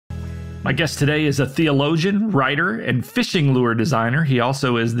My guest today is a theologian, writer, and fishing lure designer. He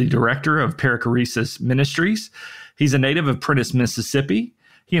also is the Director of Perichoresis Ministries. He's a native of Prentiss, Mississippi.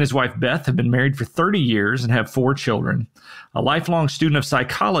 He and his wife, Beth, have been married for 30 years and have 4 children. A lifelong student of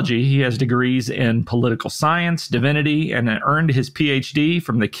psychology, he has degrees in political science, divinity, and earned his PhD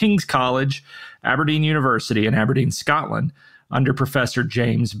from the King's College, Aberdeen University in Aberdeen, Scotland, under Professor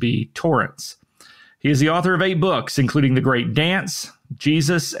James B. Torrance. He is the author of 8 books, including The Great Dance,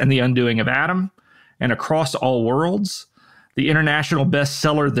 Jesus and the Undoing of Adam, and Across All Worlds, the international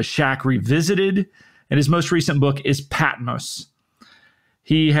bestseller The Shack Revisited, and his most recent book is Patmos.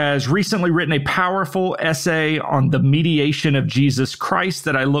 He has recently written a powerful essay on the mediation of Jesus Christ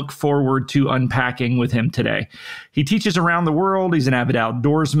that I look forward to unpacking with him today. He teaches around the world. He's an avid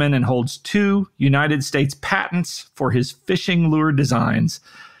outdoorsman and holds 2 United States patents for his fishing lure designs.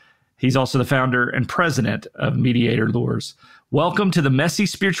 He's also the founder and president of Mediator Lures. Welcome to the Messy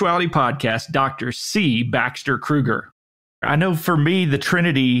Spirituality Podcast, Dr. C. Baxter Kruger. I know for me, the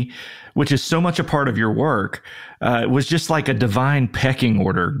Trinity, which is so much a part of your work, was just like a divine pecking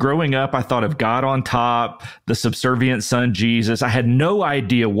order. Growing up, I thought of God on top, the subservient Son, Jesus. I had no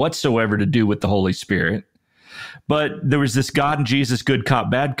idea whatsoever to do with the Holy Spirit. But there was this God and Jesus, good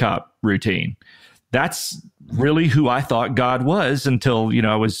cop, bad cop routine. That's really who I thought God was until,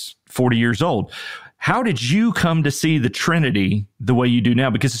 I was 40 years old. How did you come to see the Trinity the way you do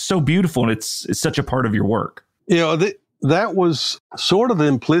now? Because it's so beautiful and it's such a part of your work. That was sort of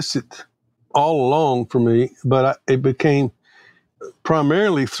implicit all along for me, but it became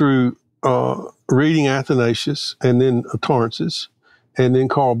primarily through reading Athanasius and then Torrance's and then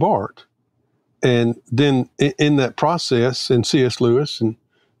Karl Barth. And then in that process, and C.S. Lewis and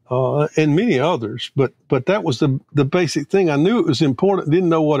many others, but that was the basic thing. I knew it was important, didn't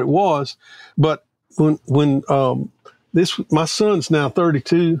know what it was, but when my son's now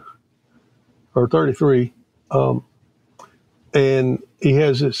 32 or 33, and he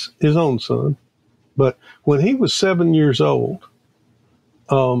has his own son, but when he was 7 years old,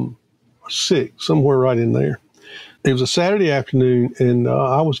 6, somewhere right in there, it was a Saturday afternoon, and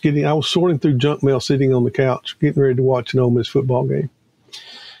I was sorting through junk mail, sitting on the couch, getting ready to watch an Ole Miss football game.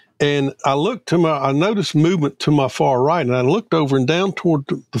 And I noticed movement to my far right, and I looked over and down toward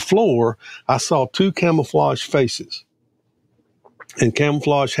the floor. I saw 2 camouflage faces and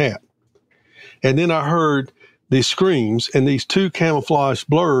camouflage hat. And then I heard these screams, and these 2 camouflage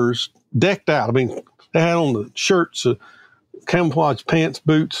blurs decked out. I mean, they had on the shirts, camouflage pants,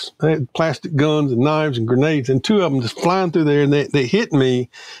 boots, they had plastic guns and knives and grenades, and 2 of them just flying through there, and they hit me,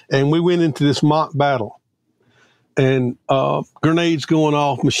 and we went into this mock battle. And grenades going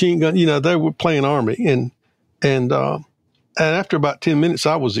off, machine gun, they were playing army. And after about 10 minutes,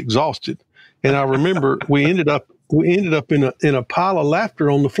 I was exhausted. And I remember we ended up in a pile of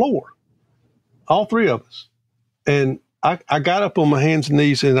laughter on the floor, all 3 of us. And I got up on my hands and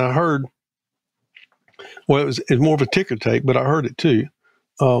knees, and I heard, well, it was more of a ticker tape, but I heard it too.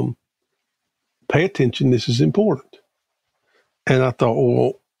 Pay attention, this is important. And I thought,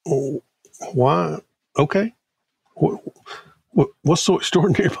 well, why? Okay. What's so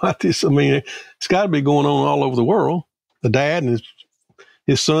extraordinary about this? I mean, it's got to be going on all over the world. The dad and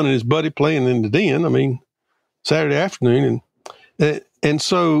his son and his buddy playing in the den. I mean, Saturday afternoon, and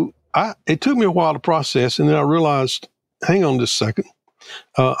so it took me a while to process, and then I realized, hang on just a second,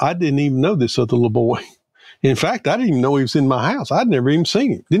 I didn't even know this other little boy. In fact, I didn't even know he was in my house. I'd never even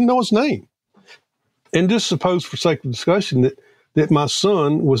seen him. Didn't know his name. And just suppose, for sake of discussion, that my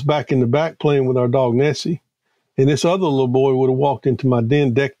son was back in the back playing with our dog Nessie. And this other little boy would have walked into my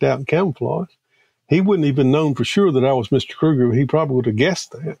den decked out in camouflage. He wouldn't even known for sure that I was Mr. Kruger. He probably would have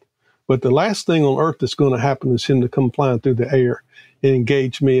guessed that. But the last thing on earth that's going to happen is him to come flying through the air and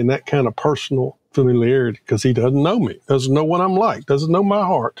engage me in that kind of personal familiarity, because he doesn't know me, doesn't know what I'm like, doesn't know my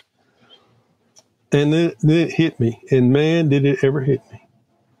heart. And then it hit me. And man, did it ever hit me.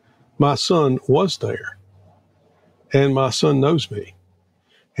 My son was there. And my son knows me.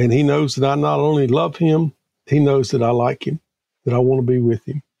 And he knows that I not only love him, he knows that I like him, that I want to be with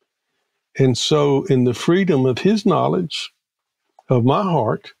him. And so in the freedom of his knowledge of my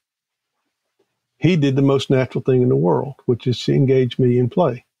heart, he did the most natural thing in the world, which is to engage me in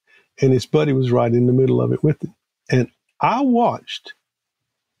play. And his buddy was right in the middle of it with him. And I watched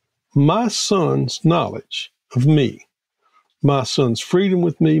my son's knowledge of me, my son's freedom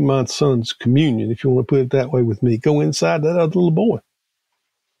with me, my son's communion, if you want to put it that way, with me, go inside that other little boy.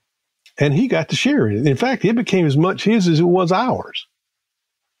 And he got to share in it. In fact, it became as much his as it was ours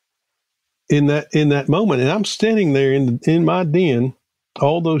in that moment. And I'm standing there in my den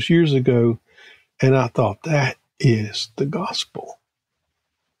all those years ago, and I thought, that is the gospel.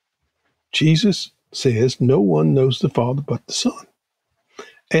 Jesus says, no one knows the Father but the Son.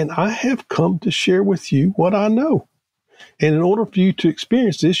 And I have come to share with you what I know. And in order for you to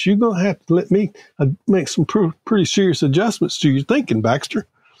experience this, you're going to have to let me make some pretty serious adjustments to your thinking, Baxter.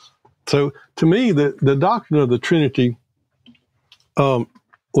 So to me, the doctrine of the Trinity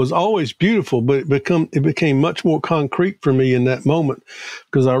was always beautiful, but it became much more concrete for me in that moment,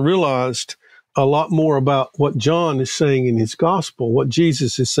 because I realized a lot more about what John is saying in his gospel, what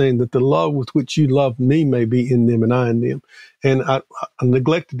Jesus is saying, that the love with which you love me may be in them and I in them. And I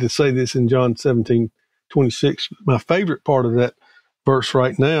neglected to say this in John 17:26. My favorite part of that verse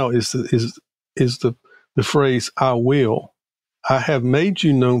right now is the phrase, I will. I have made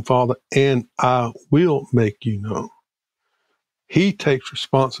you known, Father, and I will make you known. He takes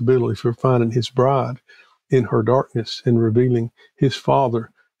responsibility for finding his bride in her darkness and revealing his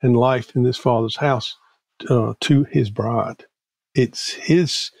Father and life in his Father's house to his bride. He's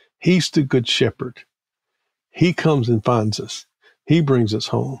the good shepherd. He comes and finds us. He brings us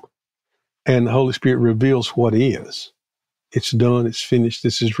home. And the Holy Spirit reveals what is. It's done. It's finished.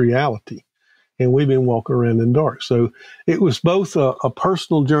 This is reality. And we've been walking around in the dark. So it was both a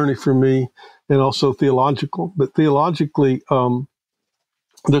personal journey for me and also theological. But theologically,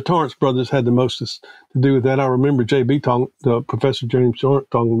 the Torrance brothers had the most to do with that. I remember J.B. Professor James Torrance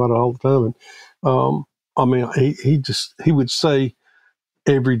talking about it all the time. And he would say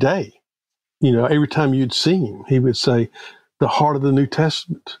every day, every time you'd see him, he would say, the heart of the New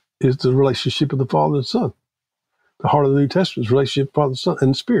Testament is the relationship of the Father and Son. The heart of the New Testament is the relationship of the Father, Son,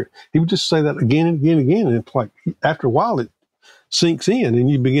 and the Spirit. He would just say that again and again and again. And it's like, after a while, it sinks in and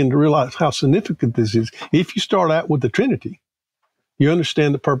you begin to realize how significant this is. If you start out with the Trinity, you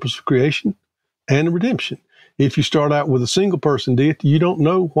understand the purpose of creation and the redemption. If you start out with a single person deity, you don't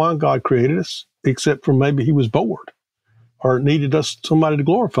know why God created us, except for maybe he was bored or needed somebody to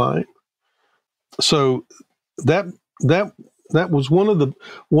glorify him. So that was one of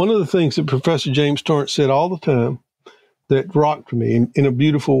the things that Professor James Torrance said all the time that rocked me in a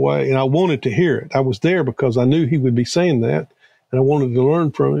beautiful way. And I wanted to hear it. I was there because I knew he would be saying that, and I wanted to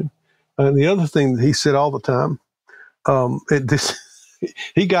learn from him. And the other thing that he said all the time,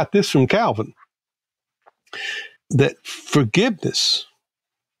 he got this from Calvin, that forgiveness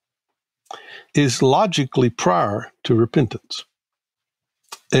is logically prior to repentance.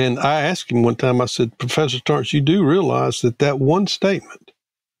 And I asked him one time, I said, Professor Torrance, you do realize that one statement,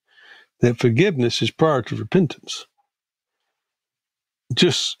 that forgiveness is prior to repentance,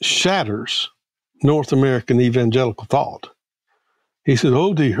 just shatters North American evangelical thought. He said,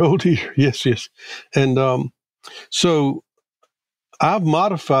 oh dear, yes. And so I've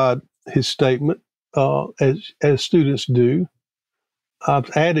modified his statement as students do. I've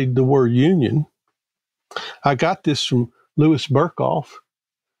added the word union. I got this from Louis Berkhoff,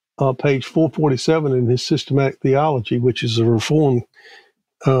 page 447 in his Systematic Theology, which is a Reformed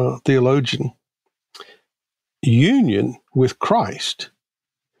theologian. Union with Christ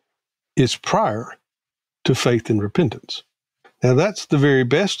is prior to faith and repentance. Now, that's the very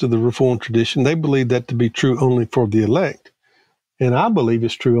best of the Reformed tradition. They believe that to be true only for the elect. And I believe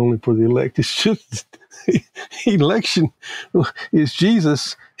it's true only for the elect. It's just election is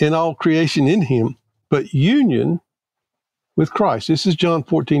Jesus and all creation in him. But union with Christ, this is John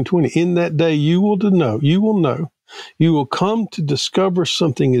 14:20. In that day you will know, you will come to discover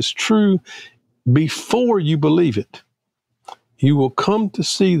something is true before you believe it. You will come to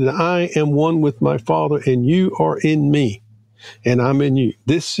see that I am one with my Father, and you are in me, and I'm in you.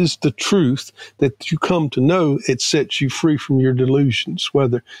 This is the truth that you come to know. It sets you free from your delusions,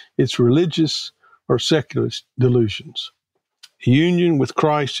 whether it's religious or secular delusions. Union with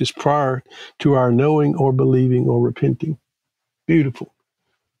Christ is prior to our knowing or believing or repenting. Beautiful.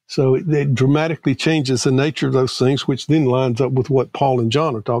 So it dramatically changes the nature of those things, which then lines up with what Paul and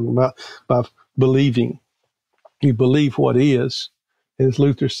John are talking about by believing. You believe what is. As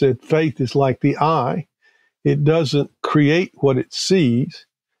Luther said, faith is like the eye. It doesn't create what it sees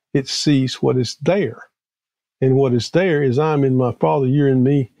sees what is there. And what is there is I'm in my Father, you're in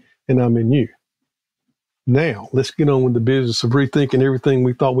me, and I'm in you. Now, let's get on with the business of rethinking everything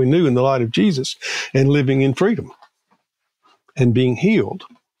we thought we knew in the light of Jesus and living in freedom and being healed.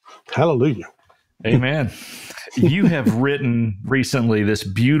 Hallelujah. Amen. You have written recently this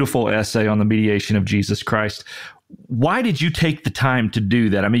beautiful essay on the mediation of Jesus Christ. Why did you take the time to do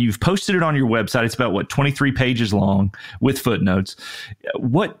that? I mean, you've posted it on your website. It's about 23 pages long with footnotes.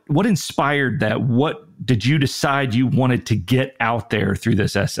 What inspired that? What did you decide you wanted to get out there through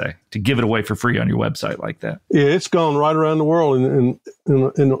this essay, to give it away for free on your website like that? Yeah, it's gone right around the world in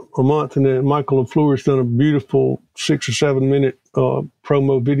a month. And then Michael LaFleur's done a beautiful 6 or 7 minute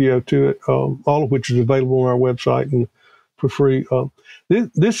promo video to it, all of which is available on our website and for free.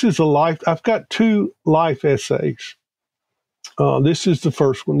 This is a life. I've got 2 life essays. This is the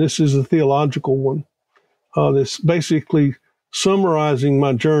first one. This is a theological one. That's basically summarizing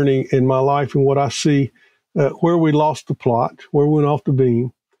my journey in my life and what I see, where we lost the plot, where we went off the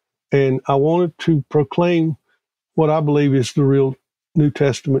beam. And I wanted to proclaim what I believe is the real New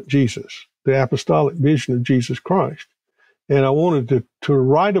Testament Jesus, the apostolic vision of Jesus Christ. And I wanted to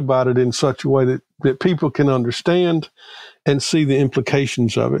write about it in such a way that people can understand and see the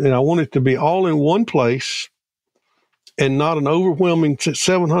implications of it. And I want it to be all in one place and not an overwhelming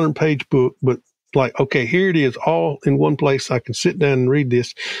 700-page book, but like, okay, here it is, all in one place. I can sit down and read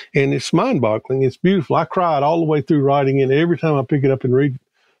this. And it's mind-boggling. It's beautiful. I cried all the way through writing it. Every time I pick it up and read it,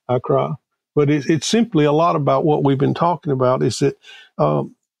 I cry. But it's simply a lot about what we've been talking about, is that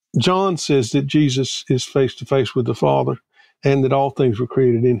John says that Jesus is face-to-face with the Father and that all things were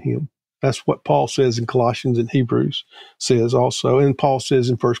created in him. That's what Paul says in Colossians and Hebrews says also. And Paul says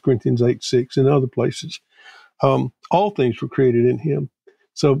in 1 Corinthians 8:6 and other places. All things were created in him.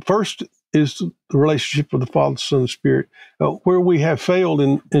 So first is the relationship with the Father, Son, and Spirit, where we have failed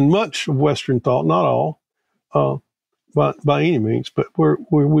in much of Western thought, not all, by any means, but where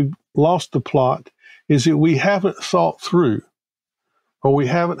we've lost the plot is that we haven't thought through, or we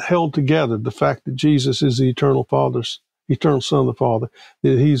haven't held together the fact that Jesus is the eternal Son of the Father,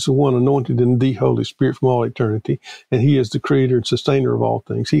 that he's the one anointed in the Holy Spirit from all eternity, and he is the creator and sustainer of all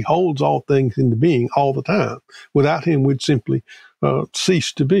things. He holds all things into being all the time. Without him, we'd simply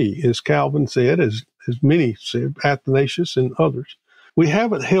cease to be, as Calvin said, as many said, Athanasius and others. We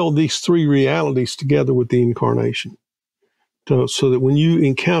haven't held these 3 realities together with the incarnation. So that when you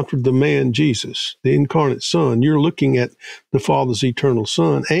encounter the man Jesus, the incarnate Son, you're looking at the Father's eternal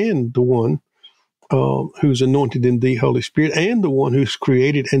Son and the one who's anointed in the Holy Spirit and the one who's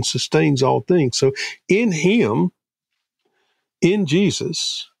created and sustains all things. So in him, in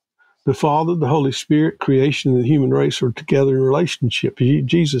Jesus, the Father, the Holy Spirit, creation, and the human race are together in relationship.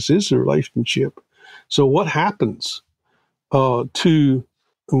 Jesus is the relationship. So what happens when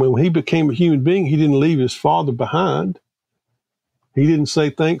he became a human being, he didn't leave his Father behind. He didn't say,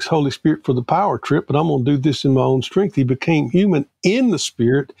 thanks, Holy Spirit, for the power trip, but I'm going to do this in my own strength. He became human in the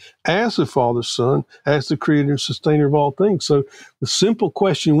Spirit as the Father's Son, as the creator and sustainer of all things. So the simple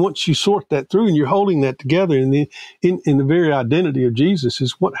question, once you sort that through and you're holding that together in the very identity of Jesus,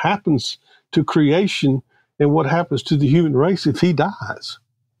 is what happens to creation and what happens to the human race if he dies?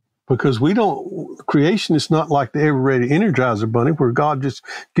 Because creation is not like the ever-ready Energizer Bunny, where God just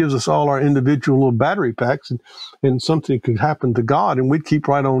gives us all our individual little battery packs and something could happen to God and we'd keep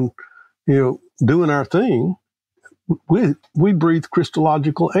right on, doing our thing. We breathe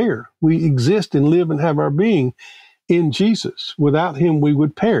Christological air. We exist and live and have our being in Jesus. Without him, we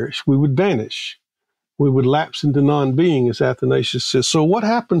would perish. We would vanish. We would lapse into non-being, as Athanasius says. So what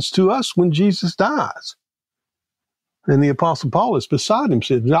happens to us when Jesus dies? And the Apostle Paul is beside him,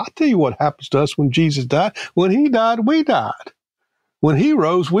 says, I'll tell you what happens to us when Jesus died. When he died, we died. When he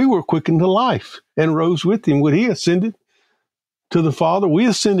rose, we were quickened to life and rose with him. When he ascended to the Father, we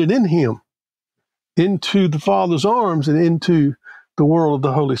ascended in him into the Father's arms and into the world of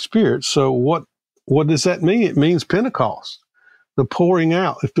the Holy Spirit. So what does that mean? It means Pentecost, the pouring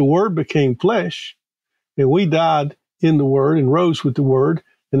out. If the Word became flesh and we died in the Word and rose with the Word,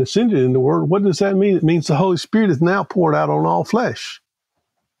 and ascended in the Word, what does that mean? It means the Holy Spirit is now poured out on all flesh.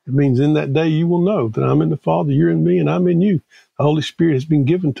 It means in that day you will know that I'm in the Father, you're in me, and I'm in you. The Holy Spirit has been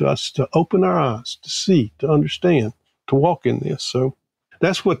given to us to open our eyes, to see, to understand, to walk in this. So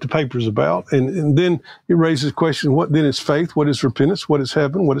that's what the paper is about. And then it raises the question, what then is faith? What is repentance? What is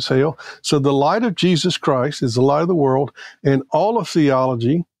heaven? What is hell? So the light of Jesus Christ is the light of the world, and all of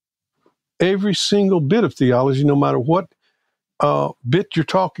theology, every single bit of theology, no matter what bit you're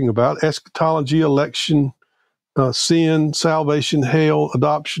talking about, eschatology, election, sin, salvation, hell,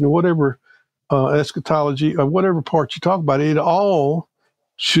 adoption, whatever eschatology, or whatever part you talk about, it all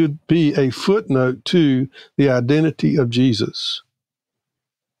should be a footnote to the identity of Jesus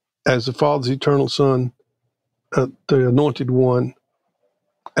as the Father's eternal Son, the anointed one,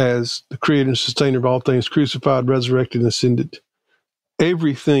 as the creator and sustainer of all things, crucified, resurrected, and ascended.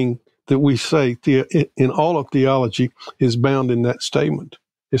 Everything that we say in all of theology is bound in that statement.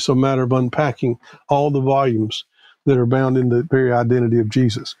 It's a matter of unpacking all the volumes that are bound in the very identity of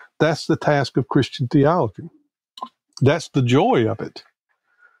Jesus. That's the task of Christian theology. That's the joy of it,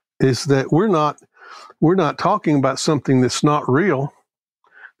 is that we're not talking about something that's not real,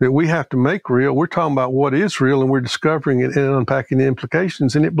 that we have to make real. We're talking about what is real, and we're discovering it and unpacking the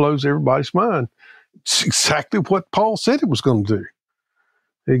implications, and it blows everybody's mind. It's exactly what Paul said it was going to do.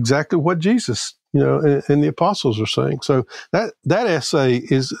 Exactly what Jesus, and the apostles are saying. So that essay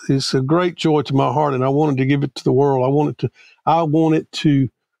is a great joy to my heart, and I wanted to give it to the world. I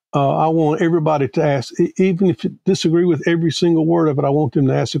want everybody to ask, even if you disagree with every single word of it, I want them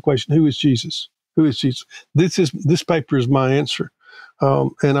to ask the question, who is Jesus? Who is Jesus? This paper is my answer.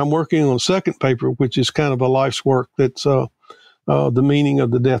 And I'm working on a second paper, which is kind of a life's work. That's the meaning of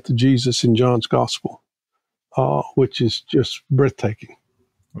the death of Jesus in John's gospel, which is just breathtaking.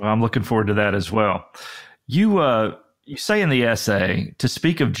 Well, I'm looking forward to that as well. You say in the essay, to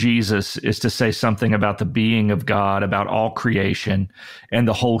speak of Jesus is to say something about the being of God, about all creation, and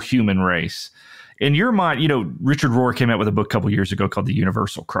the whole human race. In your mind, Richard Rohr came out with a book a couple years ago called The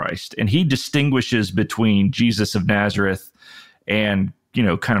Universal Christ, and he distinguishes between Jesus of Nazareth and,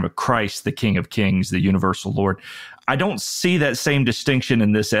 kind of a Christ, the King of Kings, the universal Lord. I don't see that same distinction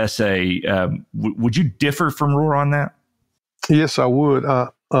in this essay. Would you differ from Rohr on that? Yes, I would.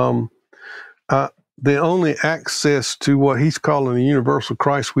 The only access to what he's calling the universal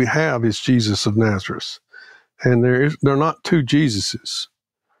Christ we have is Jesus of Nazareth. And there are not two Jesuses.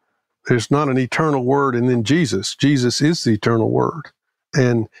 There's not an eternal word and then Jesus. Jesus is the eternal word.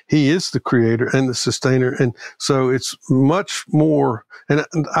 And he is the creator and the sustainer. And so it's much more, and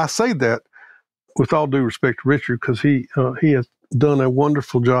I say that with all due respect to Richard, because he has done a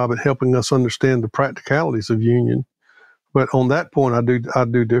wonderful job at helping us understand the practicalities of union. But on that point, I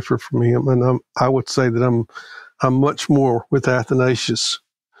do differ from him, and I would say that I'm much more with Athanasius,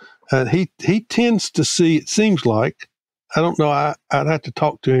 and he tends to see. It seems like, I don't know. I'd have to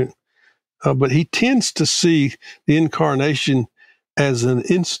talk to him, but he tends to see the incarnation as an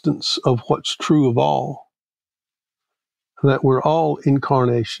instance of what's true of all, that we're all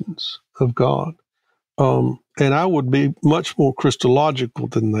incarnations of God, and I would be much more Christological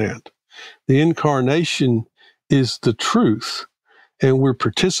than that. The incarnation is the truth, and we're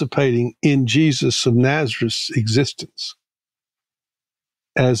participating in Jesus of Nazareth's existence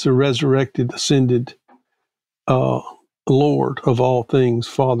as the resurrected, ascended Lord of all things,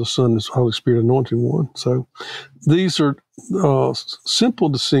 Father, Son, and Holy Spirit, anointed one. So these are simple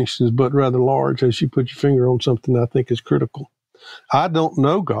distinctions, but rather large, as you put your finger on something I think is critical. I don't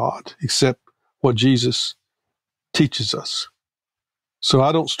know God except what Jesus teaches us. So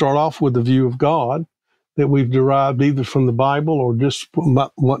I don't start off with a view of God that we've derived either from the Bible or just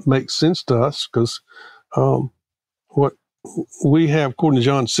what makes sense to us, because what we have, according to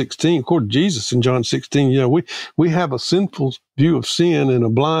John 16, according to Jesus in John 16, we have a sinful view of sin and a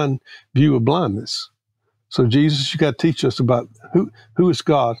blind view of blindness. So Jesus, you got to teach us about who is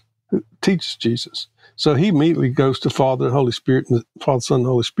God, who teaches Jesus. So he immediately goes to Father and Holy Spirit, and Father, Son, and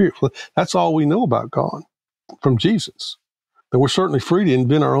Holy Spirit. That's all we know about God from Jesus. And we're certainly free to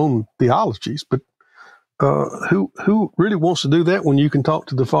invent our own theologies, but who really wants to do that when you can talk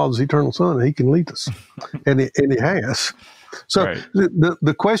to the Father's eternal Son and he can lead us? and he has. So right.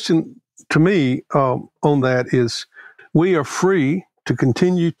 The question to me on that is, we are free to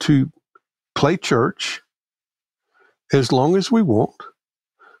continue to play church as long as we want,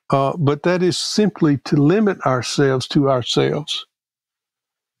 but that is simply to limit ourselves to ourselves.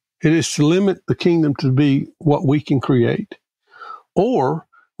 It is to limit the kingdom to be what we can create. Or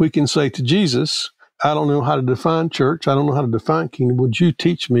we can say to Jesus, I don't know how to define church. I don't know how to define kingdom. Would you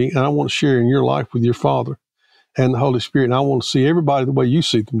teach me? And I want to share in your life with your Father and the Holy Spirit. And I want to see everybody the way you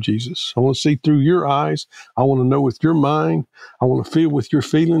see them, Jesus. I want to see through your eyes. I want to know with your mind. I want to feel with your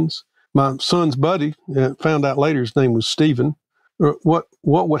feelings. My son's buddy, found out later his name was Stephen. What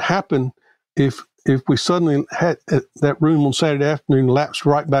would happen if we suddenly had that room on Saturday afternoon lapsed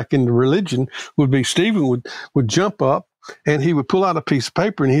right back into religion? Would be Stephen would jump up and he would pull out a piece of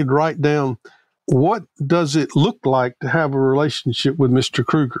paper and he'd write down, what does it look like to have a relationship with Mr.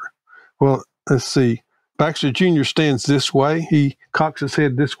 Kruger? Well, let's see. Baxter Jr. stands this way. He cocks his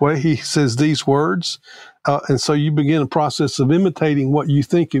head this way. He says these words. And so you begin a process of imitating what you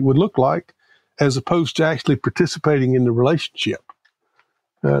think it would look like, as opposed to actually participating in the relationship.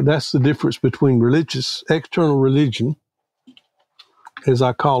 That's the difference between external religion, as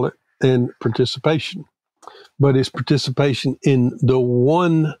I call it, and participation. But it's participation in the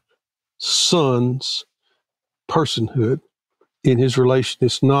one Son's personhood, in his relation.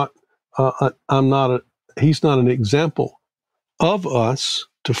 It's not, he's not an example of us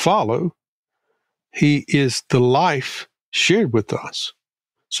to follow. He is the life shared with us.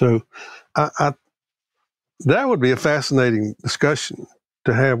 So I that would be a fascinating discussion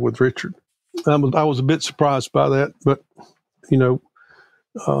to have with Richard. I was a bit surprised by that, but,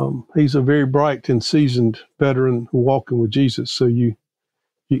 he's a very bright and seasoned veteran walking with Jesus. So you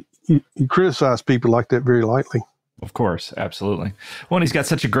criticize people like that very lightly. Of course, absolutely. Well, and he's got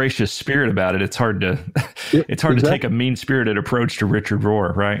such a gracious spirit about it. It's hard to Exactly. to take a mean-spirited approach to Richard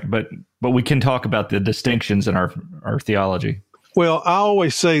Rohr, right? But we can talk about the distinctions in our theology. Well, I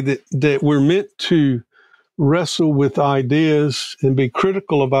always say that we're meant to wrestle with ideas and be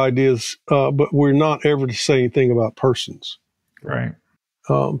critical of ideas, but we're not ever to say anything about persons. Right.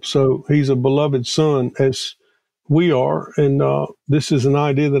 So he's a beloved son, as we are, and this is an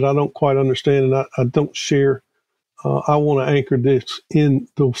idea that I don't quite understand, and I don't share. I want to anchor this in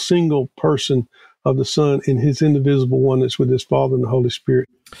the single person of the Son, in his indivisible oneness with his Father and the Holy Spirit.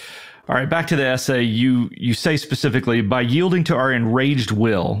 All right, back to the essay. You say specifically, by yielding to our enraged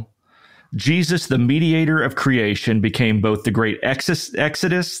will, Jesus, the mediator of creation, became both the great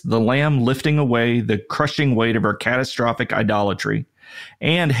exodus, the lamb lifting away the crushing weight of our catastrophic idolatry,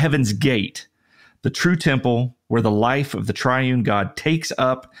 and heaven's gate, the true temple where the life of the triune God takes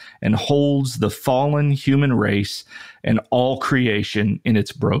up and holds the fallen human race and all creation in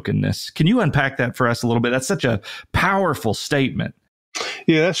its brokenness. Can you unpack that for us a little bit? That's such a powerful statement.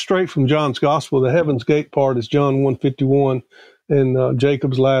 Yeah, that's straight from John's Gospel. The heaven's gate part is John 1:51 and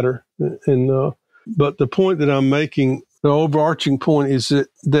Jacob's ladder. But the point that I'm making, the overarching point, is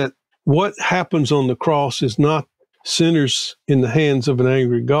that what happens on the cross is not sinners in the hands of an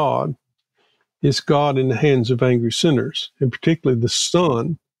angry God. It's God in the hands of angry sinners, and particularly the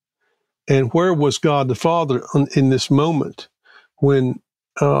Son. And where was God the Father in this moment when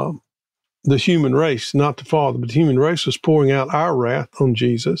the human race, not the Father, but the human race, was pouring out our wrath on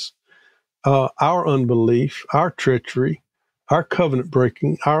Jesus, our unbelief, our treachery, our covenant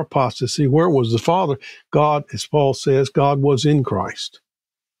breaking, our apostasy? Where was the Father? God, as Paul says, God was in Christ,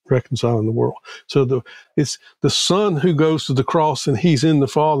 reconciling the world. So it's the Son who goes to the cross, and he's in the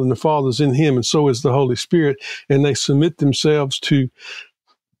Father, and the Father's in him, and so is the Holy Spirit. And they submit themselves to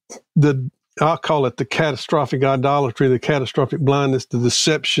I'll call it the catastrophic idolatry, the catastrophic blindness, the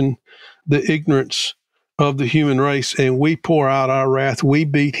deception, the ignorance of the human race. And we pour out our wrath. We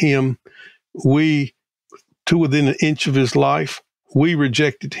beat him. We, to within an inch of his life, we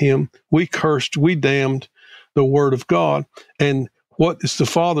rejected him. We cursed. We damned the word of God. And what is the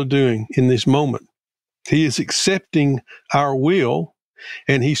Father doing in this moment? He is accepting our will,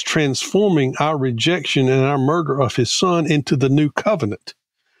 and he's transforming our rejection and our murder of his Son into the new covenant.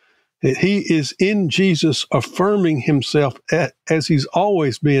 He is in Jesus affirming himself as he's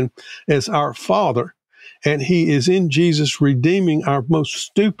always been as our Father, and he is in Jesus redeeming our most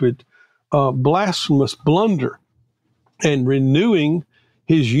stupid, blasphemous blunder and renewing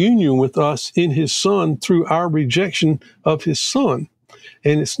his union with us in his Son through our rejection of his Son.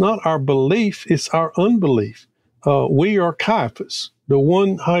 And it's not our belief, it's our unbelief. We are Caiaphas, the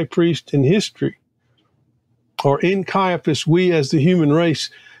one high priest in history. Or in Caiaphas, we as the human race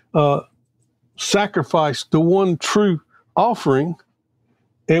sacrificed the one true offering,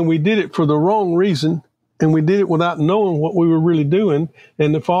 and we did it for the wrong reason, and we did it without knowing what we were really doing.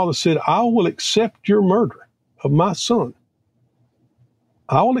 And the Father said, I will accept your murder of my Son.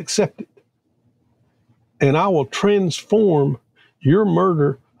 I will accept it. And I will transform your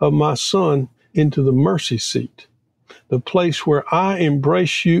murder of my Son into the mercy seat, the place where I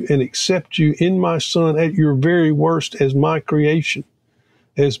embrace you and accept you in my Son at your very worst as my creation,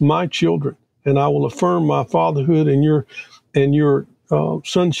 as my children. And I will affirm my fatherhood and your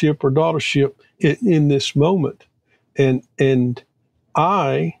sonship or daughtership in this moment. And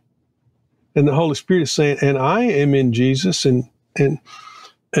I, and the Holy Spirit is saying, and I am in Jesus, and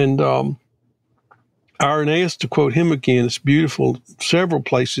Irenaeus, to quote him again, it's beautiful. Several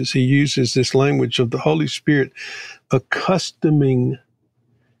places he uses this language of the Holy Spirit accustoming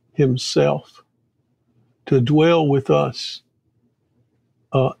himself to dwell with us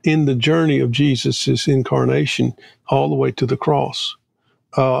in the journey of Jesus' incarnation all the way to the cross.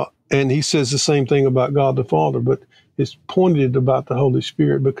 And he says the same thing about God the Father, but it's pointed about the Holy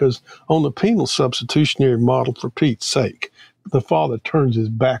Spirit, because on the penal substitutionary model, for Pete's sake, the Father turns his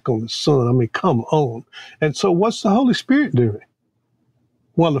back on the Son. I mean, come on. And so what's the Holy Spirit doing?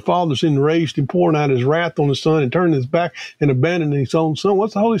 While the Father's enraged and pouring out his wrath on the Son and turning his back and abandoning his own Son,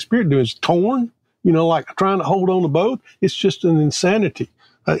 what's the Holy Spirit doing? It's torn, like trying to hold on to both. It's just an insanity.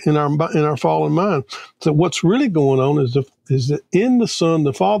 in our fallen mind. So what's really going on is that in the Son,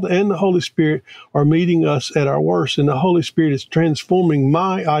 the Father, and the Holy Spirit are meeting us at our worst, and the Holy Spirit is transforming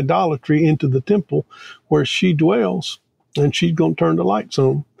my idolatry into the temple where she dwells, and she's going to turn the lights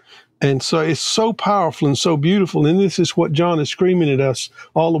on. And so it's so powerful and so beautiful, and this is what John is screaming at us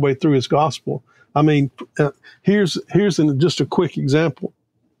all the way through his gospel. I mean, here's just a quick example.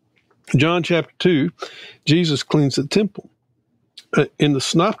 John chapter 2, Jesus cleans the temple. In the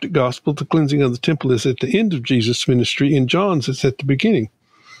Synoptic Gospel, the cleansing of the temple is at the end of Jesus' ministry. In John's, it's at the beginning.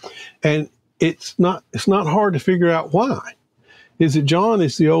 And it's not hard to figure out why. Is that John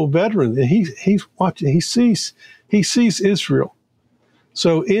is the old veteran, and he's watching, he sees Israel.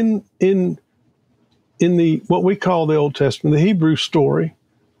 So in the what we call the Old Testament, the Hebrew story,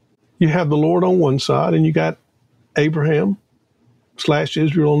 you have the Lord on one side, and you got Abraham /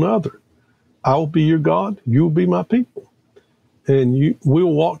 Israel on the other. I will be your God, you will be my people. And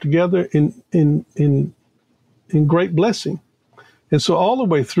we'll walk together in great blessing. And so all the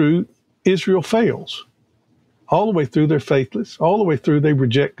way through, Israel fails. All the way through, they're faithless. All the way through, they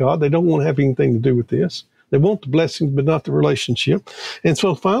reject God. They don't want to have anything to do with this. They want the blessings, but not the relationship. And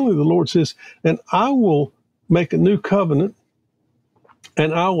so finally, the Lord says, and I will make a new covenant,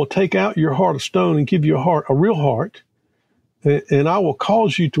 and I will take out your heart of stone and give you a real heart. And I will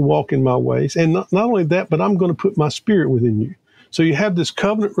cause you to walk in my ways. And not only that, but I'm going to put my spirit within you. So you have this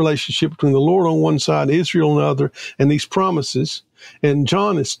covenant relationship between the Lord on one side, Israel on the other, and these promises. And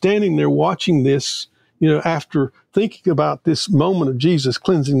John is standing there watching this, after thinking about this moment of Jesus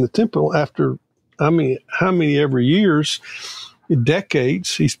cleansing the temple after, how many every years,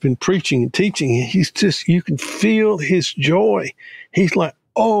 decades, he's been preaching and teaching. You can feel his joy. He's like,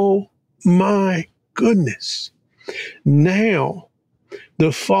 oh my goodness. Now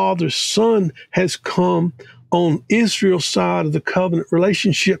the Father's Son has come on Israel's side of the covenant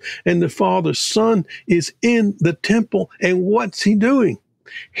relationship, and the Father's Son is in the temple. And what's he doing?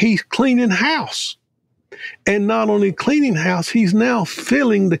 He's cleaning house. And not only cleaning house, he's now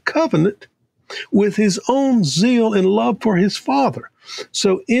filling the covenant with his own zeal and love for his Father.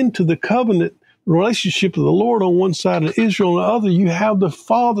 So into the covenant relationship of the Lord on one side and Israel on the other, you have the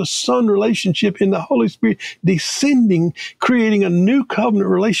Father-Son relationship in the Holy Spirit descending, creating a new covenant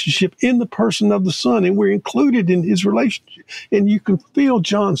relationship in the person of the Son, and we're included in his relationship. And you can feel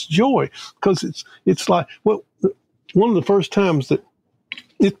John's joy, because it's like, well, one of the first times that,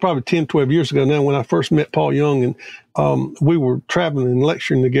 it's probably 10, 12 years ago now, when I first met Paul Young, and we were traveling and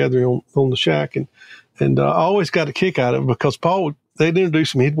lecturing together on the shack, and I always got a kick out of it, because Paul, they'd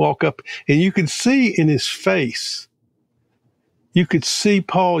introduce him, he'd walk up, and you could see in his face, you could see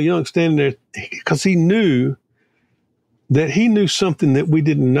Paul Young standing there, because he knew something that we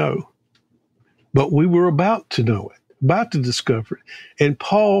didn't know, but we were about to know it, about to discover it. And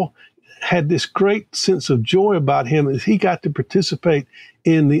Paul had this great sense of joy about him as he got to participate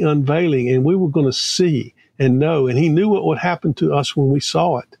in the unveiling, and we were going to see and know, and he knew what would happen to us when we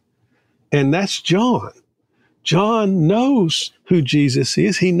saw it. And that's John. John knows who Jesus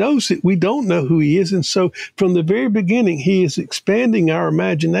is. He knows that we don't know who he is. And so from the very beginning, he is expanding our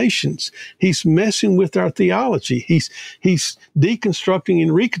imaginations. He's messing with our theology. He's deconstructing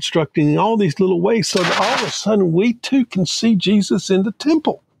and reconstructing in all these little ways, so that all of a sudden we too can see Jesus in the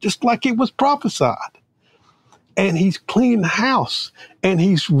temple, just like it was prophesied. And he's cleaning the house, and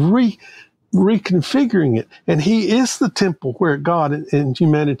he's reconfiguring it. And he is the temple where God and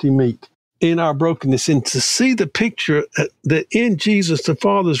humanity meet in our brokenness. And to see the picture that in Jesus, the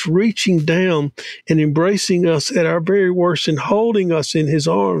Father's reaching down and embracing us at our very worst and holding us in his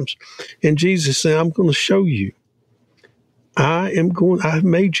arms. And Jesus saying, I'm going to show you. I have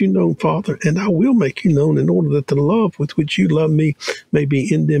made you known, Father, and I will make you known, in order that the love with which you love me may be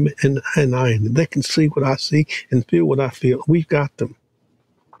in them and I in them. They can see what I see and feel what I feel. We've got them.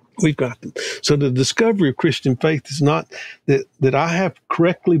 We've got them. So the discovery of Christian faith is not that I have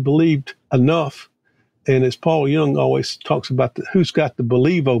correctly believed enough. And as Paul Young always talks about, who's got the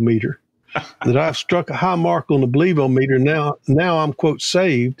believe-o-meter, that I've struck a high mark on the believe-o-meter. Now I'm, quote,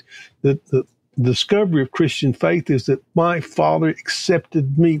 saved. The discovery of Christian faith is that my Father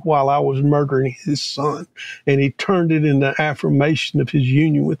accepted me while I was murdering his Son, and he turned it into affirmation of his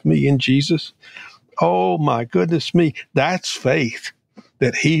union with me in Jesus. Oh my goodness me. That's faith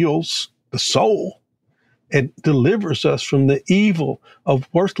that heals the soul and delivers us from the evil of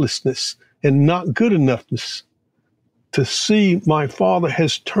worthlessness and not good enoughness. To see my Father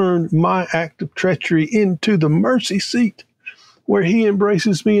has turned my act of treachery into the mercy seat, where he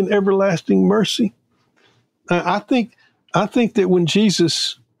embraces me in everlasting mercy. I think that when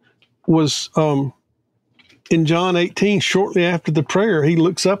Jesus was in John 18, shortly after the prayer, he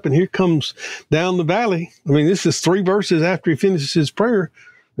looks up and here comes down the valley. I mean, this is 3 verses after he finishes his prayer.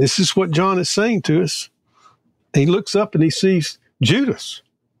 This is what John is saying to us. He looks up and he sees Judas.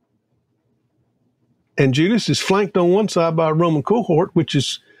 And Judas is flanked on one side by a Roman cohort, which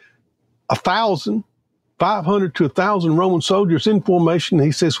is 500 to 1,000 Roman soldiers in formation,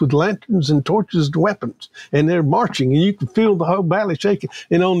 he says, with lanterns and torches and weapons. And they're marching, and you can feel the whole valley shaking.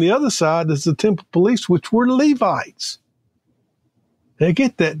 And on the other side is the temple police, which were Levites. Now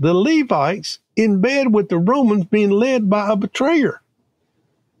get that, the Levites in bed with the Romans being led by a betrayer.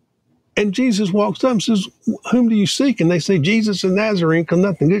 And Jesus walks up and says, whom do you seek? And they say, Jesus of Nazareth, because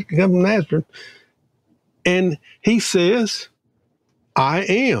nothing good can come from Nazareth. And he says, I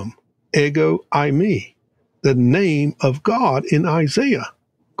am, ego eimi, the name of God in Isaiah,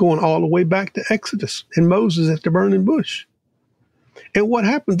 going all the way back to Exodus and Moses at the burning bush. And what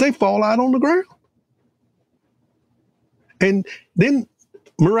happens? They fall out on the ground. And then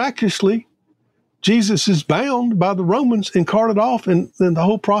miraculously, Jesus is bound by the Romans and carted off, and then the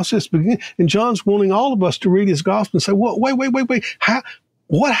whole process begins. And John's wanting all of us to read his gospel and say, well, wait.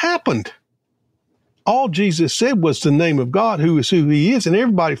 What happened? All Jesus said was the name of God, who is who he is, and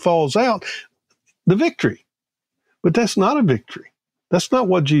everybody falls out. The victory. But that's not a victory. That's not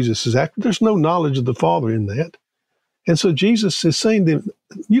what Jesus is after. There's no knowledge of the Father in that. And so Jesus is saying to them,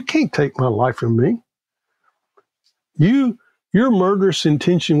 you can't take my life from me. Your murderous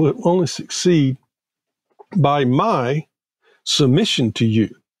intention will only succeed by my submission to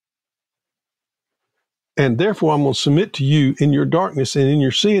you. And therefore, I'm going to submit to you in your darkness and in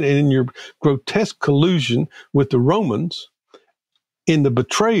your sin and in your grotesque collusion with the Romans in the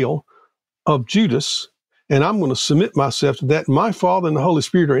betrayal of Judas. And I'm going to submit myself to that. My Father and the Holy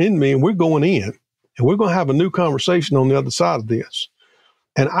Spirit are in me, and we're going in, and we're going to have a new conversation on the other side of this.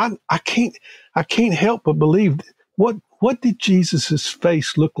 And I can't help but believe that what did Jesus'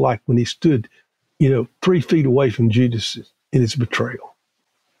 face look like when he stood, 3 feet away from Judas in his betrayal?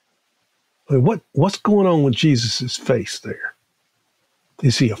 I mean, what's going on with Jesus' face there?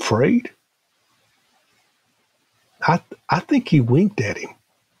 Is he afraid? I think he winked at him.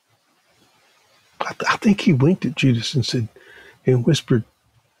 I think he winked at Judas and whispered,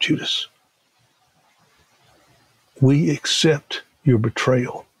 Judas, we accept your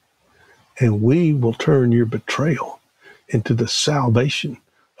betrayal, and we will turn your betrayal into the salvation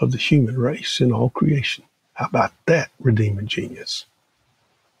of the human race in all creation. How about that, redeeming genius?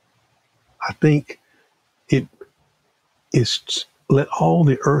 I think it is let all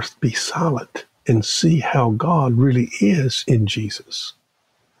the earth be silent and see how God really is in Jesus.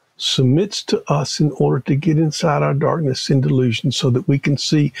 Submits to us in order to get inside our darkness and delusion so that we can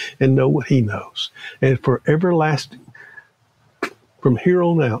see and know what he knows. And for everlasting, from here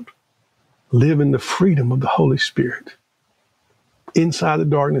on out, live in the freedom of the Holy Spirit inside the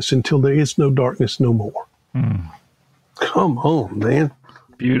darkness until there is no darkness no more. Come on, man.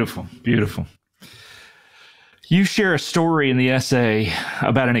 Beautiful, beautiful. You share a story in the essay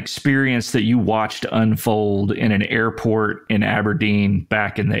about an experience that you watched unfold in an airport in Aberdeen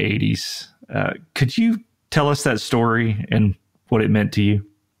back in the 80s. Could you tell us that story and what it meant to you?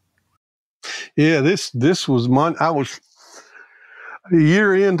 Yeah, this was mine. I was a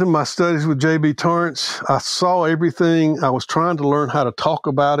year into my studies with J.B. Torrance. I saw everything. I was trying to learn how to talk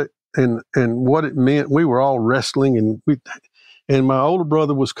about it and what it meant. We were all wrestling, and my older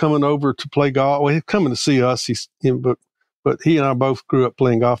brother was coming over to play golf. Well, he was coming to see us. But he and I both grew up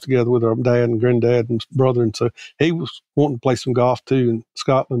playing golf together with our dad and granddad and brother. And so he was wanting to play some golf too in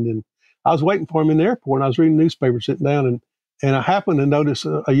Scotland. And I was waiting for him in the airport, and I was reading the newspaper, sitting down, and I happened to notice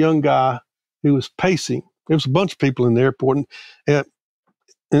a young guy who was pacing. There was a bunch of people in the airport, and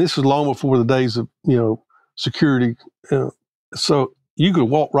this was long before the days of security. So you could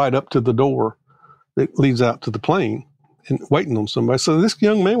walk right up to the door that leads out to the plane and waiting on somebody. So this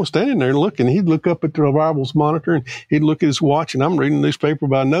young man was standing there looking. He'd look up at the arrivals monitor and he'd look at his watch, and I'm reading the newspaper,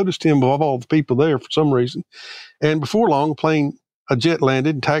 but I noticed him above all the people there for some reason. And before long, a jet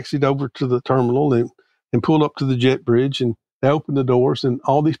landed and taxied over to the terminal and pulled up to the jet bridge, and they opened the doors, and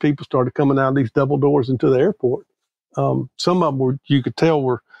all these people started coming out of these double doors into the airport. Some of them you could tell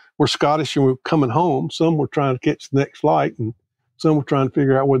were Scottish and were coming home. Some were trying to catch the next flight, and some were trying to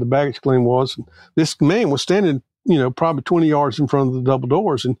figure out where the baggage claim was. And this man was standing, probably 20 yards in front of the double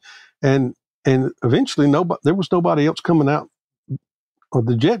doors, and eventually there was nobody else coming out of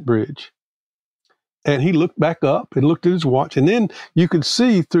the jet bridge. And he looked back up and looked at his watch, and then you could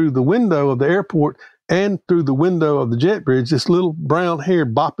see through the window of the airport and through the window of the jet bridge this little brown hair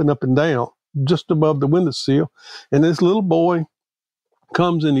bopping up and down just above the windowsill. And this little boy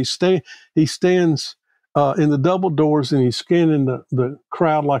comes and he stands in the double doors, and he's scanning the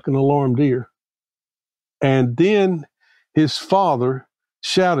crowd like an alarmed deer. And then his father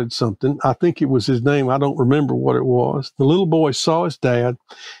shouted something. I think it was his name. I don't remember what it was. The little boy saw his dad.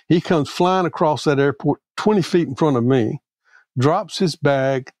 He comes flying across that airport 20 feet in front of me, drops his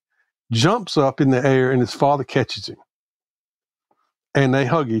bag, jumps up in the air, and his father catches him. And they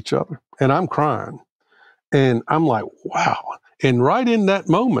hug each other. And I'm crying. And I'm like, wow. And right in that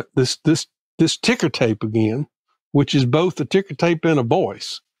moment, this ticker tape again, which is both a ticker tape and a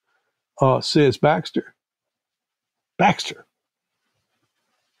voice, says, Baxter,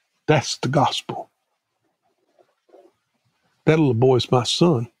 that's the gospel. That little boy's my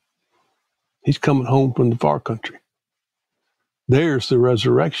son. He's coming home from the far country. There's the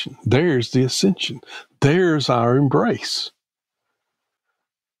resurrection. There's the ascension. There's our embrace.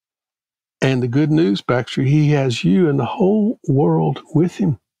 And the good news, Baxter, he has you and the whole world with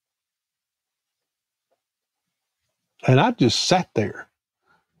him. And I just sat there,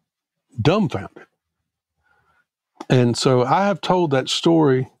 dumbfounded. And so I have told that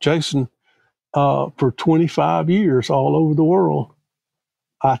story, Jason, for 25 years all over the world.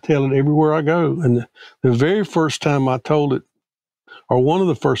 I tell it everywhere I go. And the very first time I told it, or one of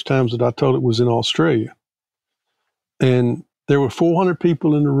the first times that I told it, was in Australia. And there were 400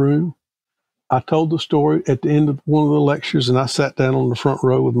 people in the room. I told the story at the end of one of the lectures, and I sat down on the front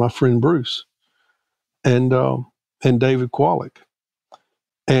row with my friend Bruce and David Kwalik.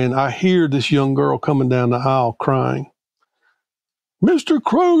 And I hear this young girl coming down the aisle crying, Mr.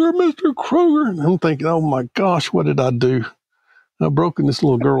 Kruger, Mr. Kruger. And I'm thinking, oh my gosh, what did I do? I've broken this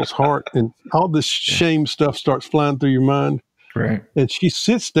little girl's heart, and all this shame stuff starts flying through your mind. Right. And she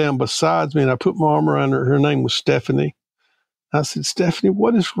sits down beside me, and I put my arm around her. Her name was Stephanie. I said, Stephanie,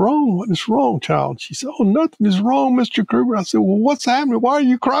 what is wrong? What is wrong, child? She said, oh, nothing is wrong, Mr. Kruger. I said, well, what's happening? Why are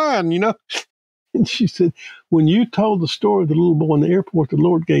you crying, And she said, when you told the story of the little boy in the airport, the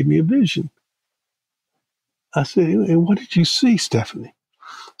Lord gave me a vision. I said, and what did you see, Stephanie?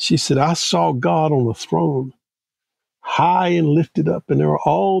 She said, I saw God on the throne, high and lifted up, and there were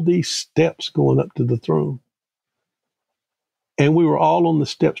all these steps going up to the throne. And we were all on the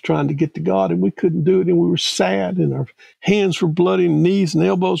steps trying to get to God, and we couldn't do it, and we were sad, and our hands were bloody, and knees and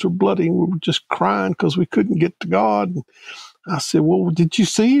elbows were bloody, and we were just crying because we couldn't get to God. And I said, well, did you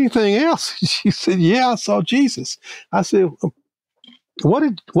see anything else? She said, yeah, I saw Jesus. I said, what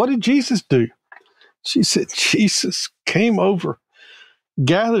did Jesus do? She said, Jesus came over,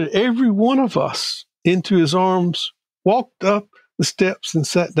 gathered every one of us into his arms, walked up the steps, and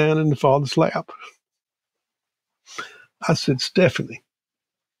sat down in the Father's lap. I said, Stephanie,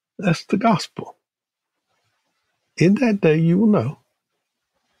 that's the gospel. In that day, you will know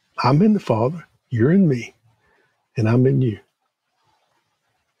I'm in the Father, you're in me, and I'm in you.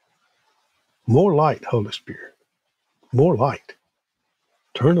 More light, Holy Spirit. More light.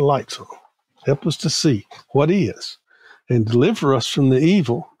 Turn the lights on. Help us to see what is, and deliver us from the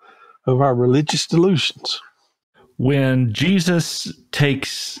evil of our religious delusions. When Jesus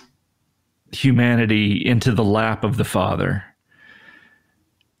takes humanity into the lap of the Father,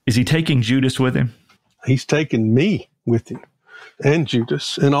 is he taking Judas with him? He's taking me with him, and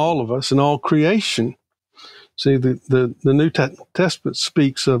Judas, and all of us, and all creation. See, the New Testament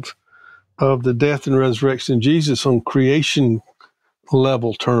speaks of the death and resurrection of Jesus on creation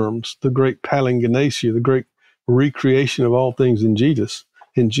level terms, the great palingenesia, the great recreation of all things in Jesus.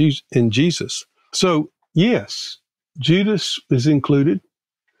 So, yes, Judas is included.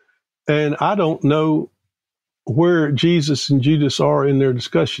 And I don't know where Jesus and Judas are in their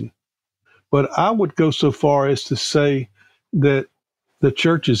discussion, but I would go so far as to say that the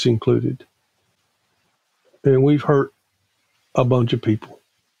church is included. And we've hurt a bunch of people.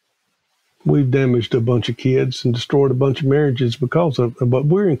 We've damaged a bunch of kids and destroyed a bunch of marriages because of it, but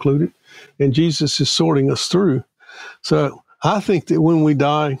we're included, and Jesus is sorting us through. So I think that when we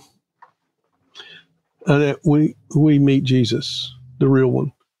die, that we meet Jesus, the real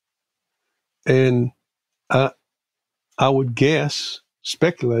one. And I would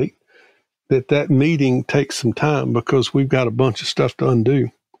speculate, that meeting takes some time because we've got a bunch of stuff to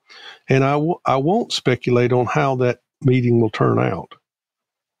undo. And I won't speculate on how that meeting will turn out.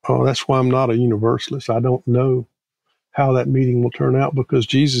 That's why I'm not a universalist. I don't know how that meeting will turn out because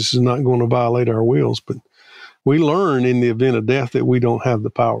Jesus is not going to violate our wills. But we learn in the event of death that we don't have the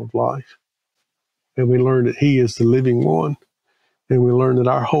power of life. And we learn that he is the living one. And we learn that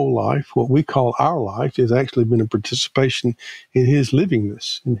our whole life, what we call our life, has actually been a participation in his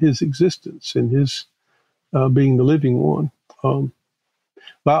livingness, in his existence, in his being the living one.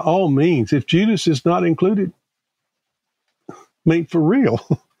 By all means, if Judas is not included, for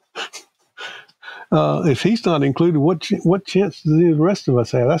real, If he's not included, what chance do the rest of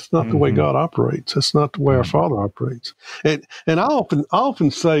us have? That's not the way God operates. That's not the way our Father operates. And I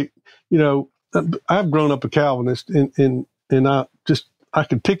often say, I've grown up a Calvinist, and I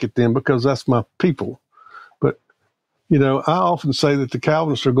can pick at them because that's my people. But I often say that the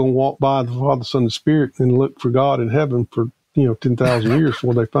Calvinists are going to walk by the Father, Son, and Spirit and look for God in heaven for 10,000 years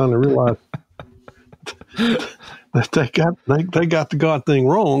before they finally realize that they got the God thing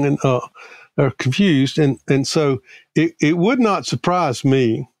wrong and are confused. And so it would not surprise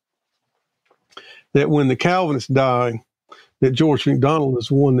me that when the Calvinists die, that George MacDonald is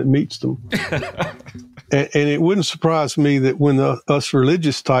the one that meets them. and it wouldn't surprise me that when us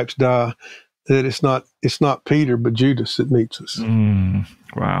religious types die, that it's not Peter but Judas that meets us.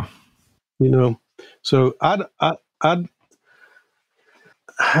 Wow. So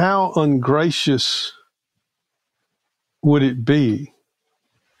how ungracious would it be?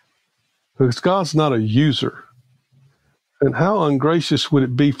 Because God's not a user. And how ungracious would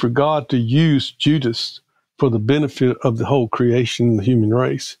it be for God to use Judas for the benefit of the whole creation and the human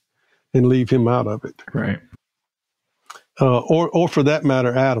race and leave him out of it? Right. Or for that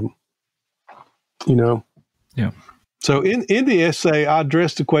matter, Adam. Yeah. So in the essay, I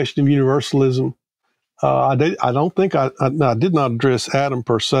addressed the question of universalism. I did not address Adam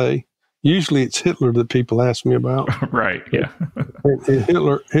per se. Usually it's Hitler that people ask me about. Right. Yeah. and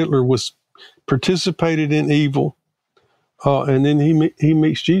Hitler was participated in evil, and then he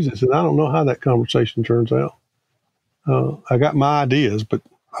meets Jesus, and I don't know how that conversation turns out. I got my ideas, but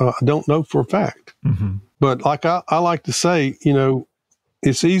I don't know for a fact. Mm-hmm. But like I like to say,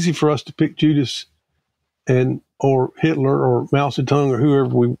 it's easy for us to pick Judas or Hitler or Mao Zedong or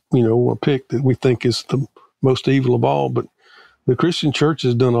whoever we want to pick that we think is the most evil of all. But the Christian church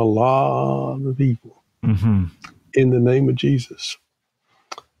has done a lot of evil in the name of Jesus.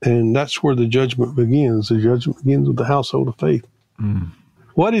 And that's where the judgment begins. The judgment begins with the household of faith.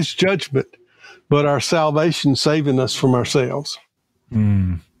 What is judgment but our salvation saving us from ourselves?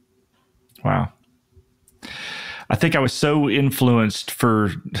 Wow. I think I was so influenced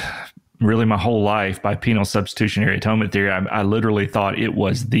for really my whole life by penal substitutionary atonement theory. I literally thought it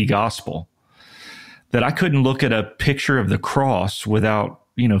was the gospel, that I couldn't look at a picture of the cross without,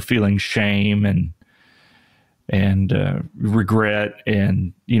 feeling shame and regret.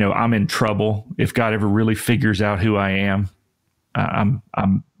 And, I'm in trouble. If God ever really figures out who I am,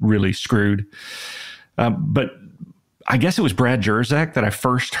 I'm really screwed. But I guess it was Brad Jerzak that I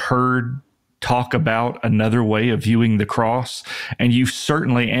first heard talk about another way of viewing the cross. And you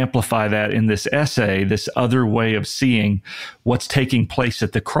certainly amplify that in this essay, this other way of seeing what's taking place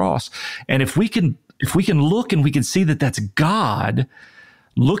at the cross. And if we can look and we can see that that's God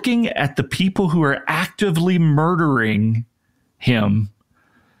looking at the people who are actively murdering him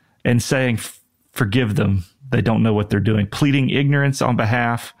and saying, forgive them, they don't know what they're doing, pleading ignorance on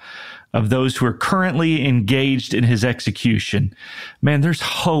behalf of those who are currently engaged in his execution. Man, there's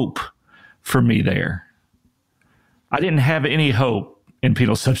hope for me there. I didn't have any hope in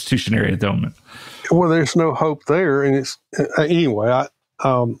penal substitutionary atonement. Well, there's no hope there, and it's anyway.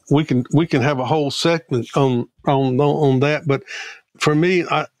 We can have a whole segment on that, but for me,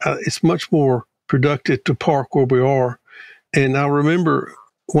 it's much more productive to park where we are. And I remember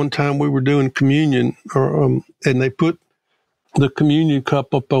one time we were doing communion, and they put the communion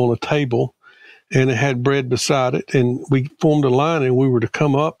cup up on a table, and it had bread beside it, and we formed a line, and we were to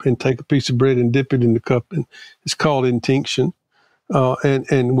come up and take a piece of bread and dip it in the cup, and it's called intinction,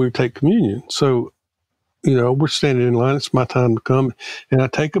 and we would take communion. So, we're standing in line. It's my time to come, and I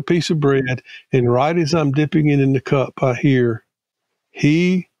take a piece of bread, and right as I'm dipping it in the cup, I hear,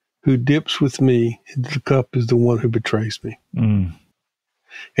 "He who dips with me into the cup is the one who betrays me."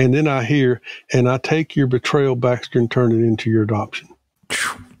 And then I hear, "And I take your betrayal, Baxter, and turn it into your adoption."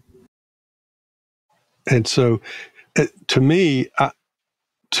 And so, to me,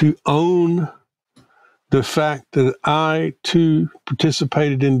 to own the fact that I, too,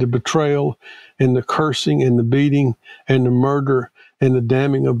 participated in the betrayal and the cursing and the beating and the murder and the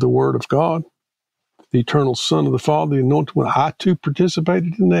damning of the Word of God, the eternal Son of the Father, the anointed one, I, too,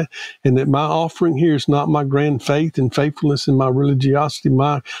 participated in that, and that my offering here is not my grand faith and faithfulness and my religiosity.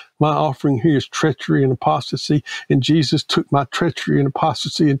 My offering here is treachery and apostasy, and Jesus took my treachery and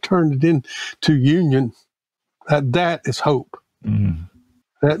apostasy and turned it into union. That is hope.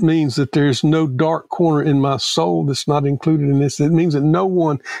 That means that there's no dark corner in my soul that's not included in this. It means that no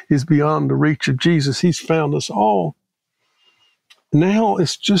one is beyond the reach of Jesus. He's found us all. Now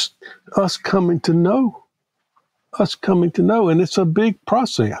it's just us coming to know. And it's a big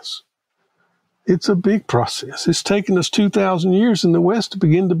process. It's a big process. It's taken us 2,000 years in the West to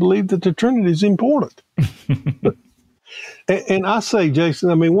begin to believe that the Trinity is important. And I say, Jason,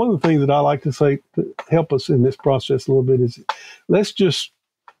 I mean, one of the things that I like to say to help us in this process a little bit is, let's just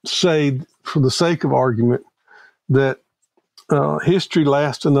say, for the sake of argument, that history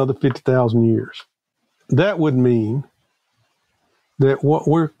lasts another 50,000 years. That would mean that what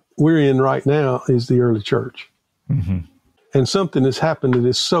we're in right now is the early church. Mm-hmm. And something has happened that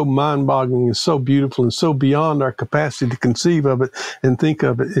is so mind-boggling and so beautiful and so beyond our capacity to conceive of it and think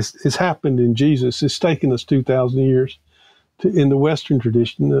of it. It's happened in Jesus. It's taken us 2,000 years in the Western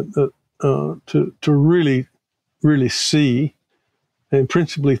tradition to really, really see, and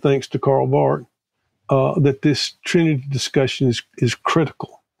principally thanks to Karl Barth, that this Trinity discussion is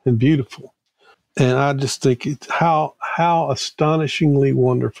critical and beautiful. And I just think it's how astonishingly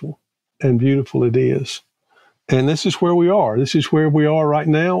wonderful and beautiful it is. And this is where we are. This is where we are right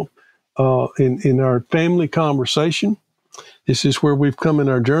now in our family conversation. This is where we've come in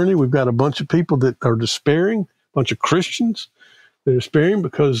our journey. We've got a bunch of people that are despairing, a bunch of Christians that are despairing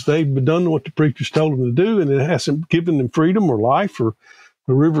because they've done what the preachers told them to do, and it hasn't given them freedom or life or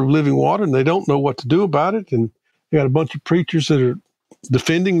a river of living water, and they don't know what to do about it. And you got a bunch of preachers that are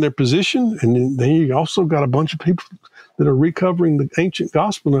defending their position, and then you also got a bunch of people that are recovering the ancient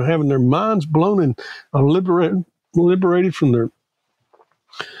gospel and are having their minds blown and liberated from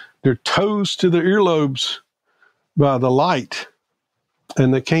their toes to their earlobes by the light,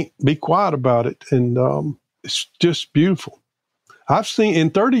 and they can't be quiet about it. And it's just beautiful.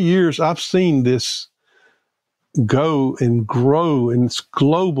 In 30 years, I've seen this go and grow, and it's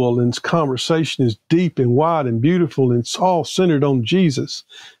global, and its conversation is deep and wide and beautiful, and it's all centered on Jesus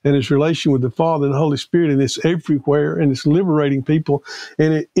and his relation with the Father and the Holy Spirit, and it's everywhere, and it's liberating people,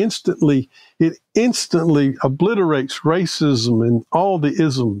 and it instantly obliterates racism and all the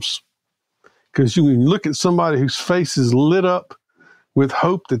isms, because you can look at somebody whose face is lit up with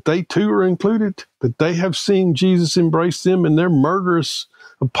hope that they too are included, that they have seen Jesus embrace them in their murderous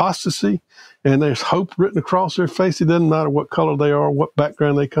apostasy, and there's hope written across their face. It doesn't matter what color they are, what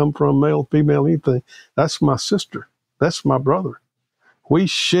background they come from, male, female, anything. That's my sister. That's my brother. We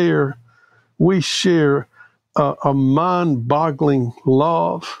share a mind-boggling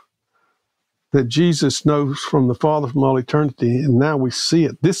love that Jesus knows from the Father from all eternity, and now we see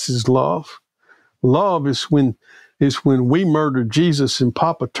it. This is love. Love is when we murder Jesus and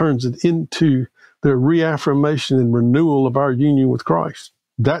Papa turns it into the reaffirmation and renewal of our union with Christ.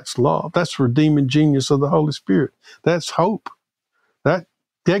 That's love. That's redeeming genius of the Holy Spirit. That's hope. That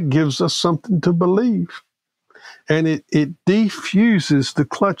gives us something to believe. And it defuses the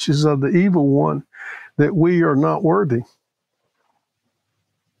clutches of the evil one that we are not worthy.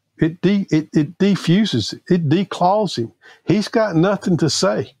 It defuses it. It declaws him. He's got nothing to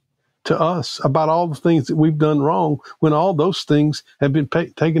say to us about all the things that we've done wrong, when all those things have been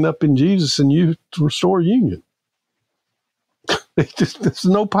taken up in Jesus and used to restore union. There's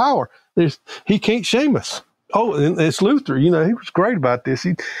no power. He can't shame us. Oh, and it's Luther. He was great about this.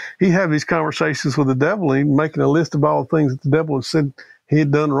 He had these conversations with the devil, and making a list of all the things that the devil had said he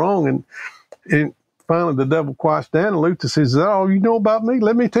had done wrong. And finally the devil quiets down, and Luther says, "Oh, you know about me?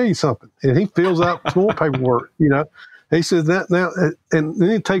 Let me tell you something." And he fills out more paperwork, He says that now, and then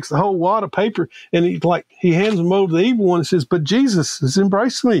he takes the whole wad of paper, and he hands them over to the evil one and says, "But Jesus has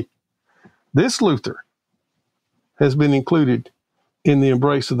embraced me." This Luther has been included in the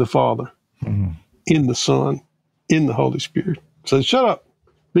embrace of the Father, in the Son, in the Holy Spirit. So shut up,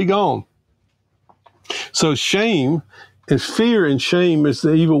 be gone. So shame and fear and shame is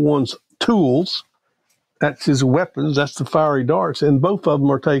the evil one's tools. That's his weapons. That's the fiery darts. And both of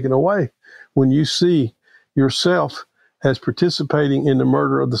them are taken away when you see yourself as participating in the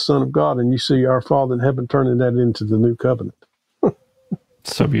murder of the Son of God, and you see our Father in heaven turning that into the new covenant.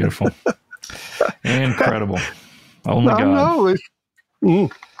 So beautiful. Incredible. Only God. I know.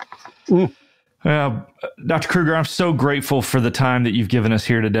 Dr. Kruger, I'm so grateful for the time that you've given us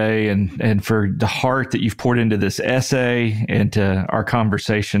here today, and for the heart that you've poured into this essay and to our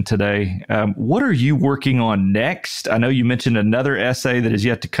conversation today. What are you working on next? I know you mentioned another essay that is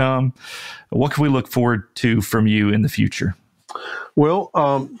yet to come. What can we look forward to from you in the future? Well,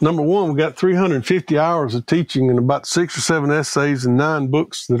 number one, we've got 350 hours of teaching and about 6 or 7 essays and 9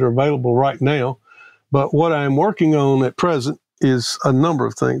 books that are available right now. But what I'm working on at present is a number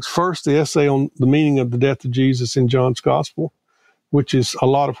of things. First, the essay on the meaning of the death of Jesus in John's Gospel, which is a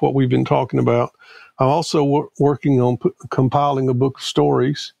lot of what we've been talking about. I'm also working on compiling a book of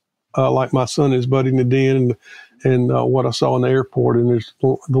stories, like My Son Is Budding the Den and What I Saw in the Airport. And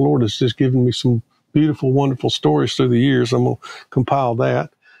the Lord has just given me some beautiful, wonderful stories through the years. I'm going to compile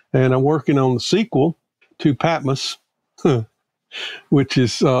that. And I'm working on the sequel to Patmos, which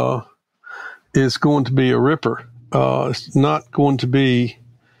is going to be a ripper. It's not going to be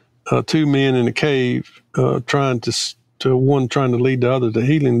two men in a cave trying to lead the other to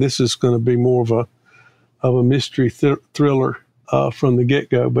healing. This is going to be more of a mystery thriller from the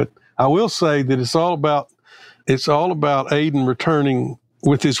get-go. But I will say that it's all about Aiden returning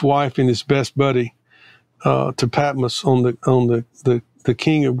with his wife and his best buddy to Patmos on the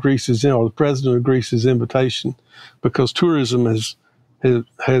king of Greece's, or the president of Greece's invitation, because tourism has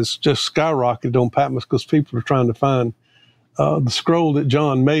just skyrocketed on Patmos because people are trying to find the scroll that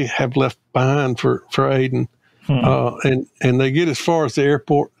John may have left behind for Aiden. And they get as far as the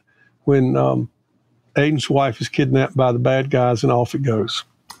airport when Aiden's wife is kidnapped by the bad guys, and off it goes.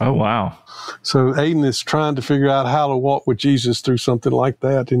 Oh, wow. So Aiden is trying to figure out how to walk with Jesus through something like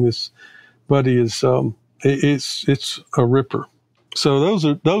that, and his buddy is it's a ripper. So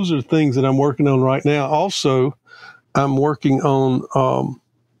those are things that I'm working on right now. Also, I'm working on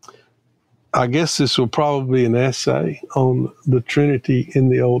I guess this will probably be an essay on the Trinity in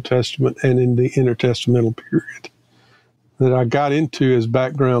the Old Testament and in the intertestamental period that I got into as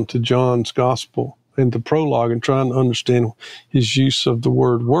background to John's Gospel and the prologue, and trying to understand his use of the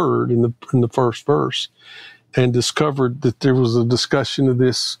word in the first verse, and discovered that there was a discussion of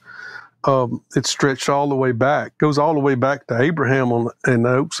this. It stretched all the way back, goes all the way back to Abraham and the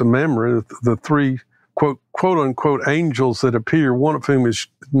Oaks of Mamre, the three quote unquote angels that appear, one of whom is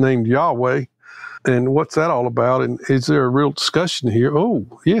named Yahweh. And what's that all about? And is there a real discussion here?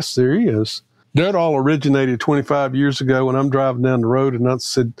 Oh, yes, there is. That all originated 25 years ago when I'm driving down the road, and I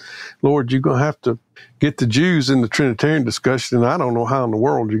said, Lord, you're going to have to get the Jews in the Trinitarian discussion, and I don't know how in the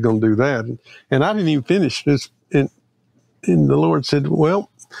world you're going to do that. And I didn't even finish this. And the Lord said,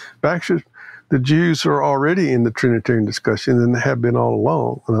 well, Baxter, the Jews are already in the Trinitarian discussion, and they have been all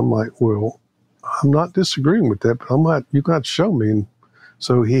along. And I'm like, well, I'm not disagreeing with that, but you got to show me. And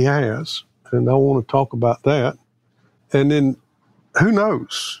so he has, and I want to talk about that. And then who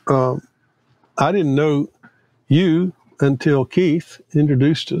knows? I didn't know you until Keith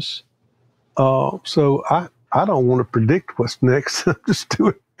introduced us. So I don't want to predict what's next. I'm just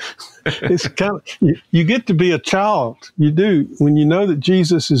doing. It's kind of, you get to be a child. You do. When you know that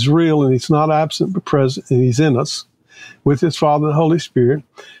Jesus is real and he's not absent but present, and he's in us with his Father and the Holy Spirit,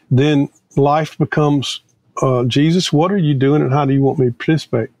 then life becomes, Jesus, what are you doing and how do you want me to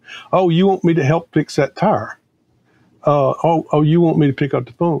participate? Oh, you want me to help fix that tire. Oh, you want me to pick up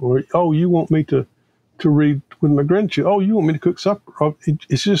the phone. Or, oh, you want me to read with my grandchildren. Oh, you want me to cook supper. Oh,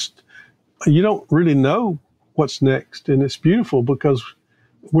 it's just, you don't really know what's next. And it's beautiful because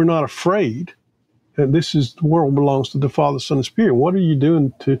we're not afraid. And the world belongs to the Father, Son, and Spirit. What are you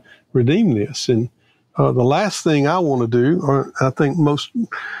doing to redeem this? And the last thing I want to do, or I think most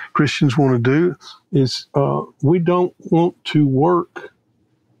Christians want to do, is we don't want to work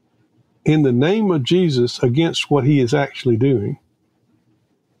in the name of Jesus against what he is actually doing.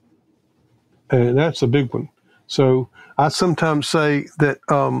 And that's a big one. So I sometimes say that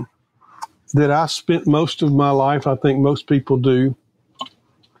that I spent most of my life, I think most people do,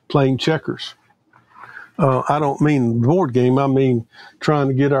 playing checkers. I don't mean the board game. I mean trying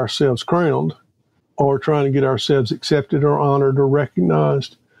to get ourselves crowned, or trying to get ourselves accepted or honored or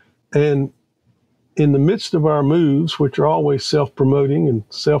recognized. And in the midst of our moves, which are always self-promoting and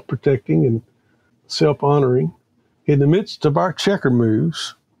self-protecting and self-honoring, in the midst of our checker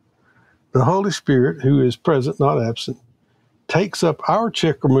moves, the Holy Spirit, who is present, not absent, takes up our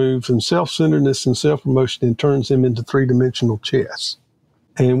checker moves and self-centeredness and self-promotion and turns them into three-dimensional chess.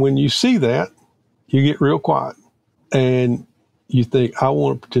 And when you see that, you get real quiet. And you think, I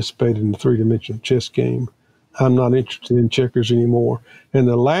want to participate in the three-dimensional chess game. I'm not interested in checkers anymore. And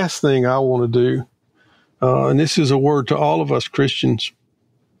the last thing I want to do, and this is a word to all of us Christians,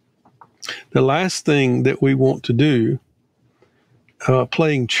 the last thing that we want to do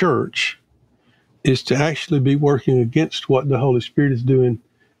playing church is to actually be working against what the Holy Spirit is doing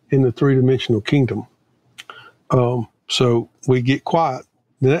in the three-dimensional kingdom. So we get quiet.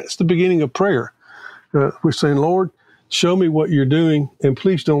 That's the beginning of prayer. We're saying, Lord, show me what you're doing, and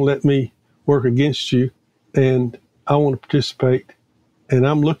please don't let me work against you. And I want to participate, and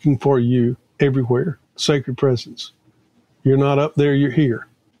I'm looking for you everywhere. Sacred presence. You're not up there, you're here.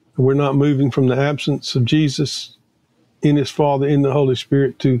 We're not moving from the absence of Jesus in his Father, in the Holy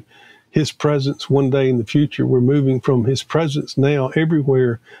Spirit, to his presence one day in the future. We're moving from his presence now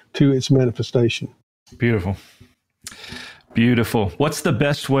everywhere to its manifestation. Beautiful. Beautiful. What's the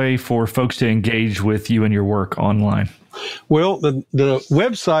best way for folks to engage with you and your work online? Well, the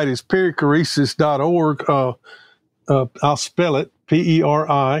website is perichoresis.org. I'll spell it,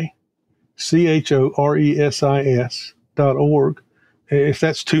 Perichoresis.org. If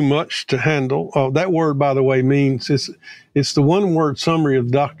that's too much to handle, that word, by the way, means it's the one word summary of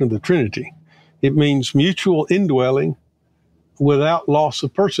the doctrine of the Trinity. It means mutual indwelling without loss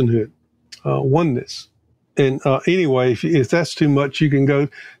of personhood, oneness. And anyway, if that's too much, you can go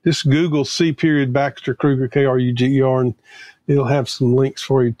just Google C. Baxter Kruger, Kruger, and it'll have some links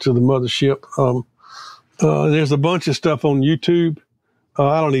for you to the mothership. There's a bunch of stuff on YouTube.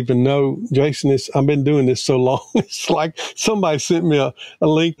 I don't even know, Jason. I've been doing this so long. It's like somebody sent me a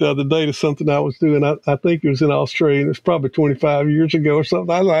link the other day to something I was doing. I think it was in Australia. It was probably 25 years ago or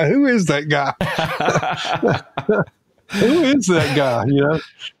something. I was like, who is that guy? Who is that guy? You know.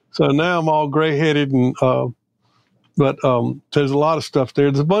 So now I'm all gray-headed, but there's a lot of stuff there.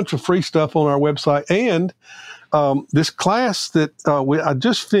 There's a bunch of free stuff on our website, and this class that I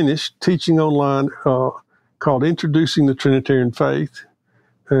just finished teaching online called Introducing the Trinitarian Faith.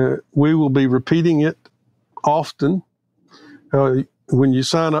 We will be repeating it often. When you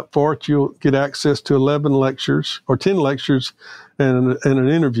sign up for it, you'll get access to 11 lectures or 10 lectures and an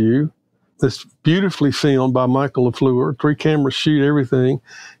interview that's beautifully filmed by Michael LaFleur, 3-camera shoot, everything.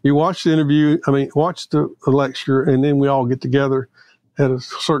 You watch the interview, watch the lecture, and then we all get together at a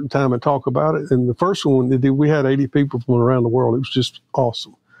certain time and talk about it. And the first one we had 80 people from around the world. It was just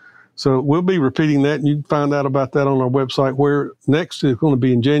awesome. So we'll be repeating that, and you can find out about that on our website, where next is going to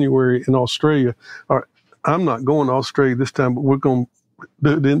be in January in Australia. I'm not going to Australia this time, but we're going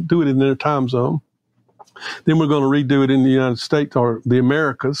to do it in their time zone. Then we're going to redo it in the United States, or the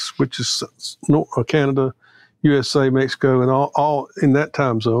Americas, which is Canada, USA, Mexico, and all in that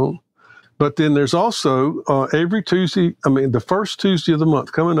time zone. But then there's also every Tuesday, the first Tuesday of the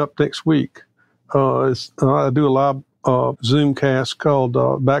month coming up next week, I do a live Zoomcast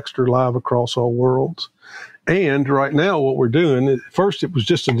called Baxter Live Across All Worlds. And right now what we're doing, at first it was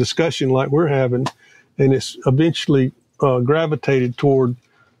just a discussion like we're having, and it's eventually gravitated toward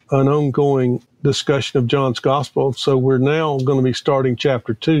an ongoing discussion of John's Gospel. So we're now going to be starting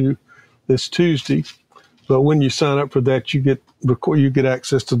chapter 2 this Tuesday. But when you sign up for that, you get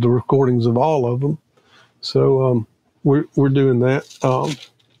access to the recordings of all of them. So we're doing that,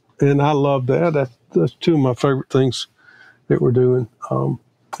 and I love that. That's two of my favorite things that we're doing.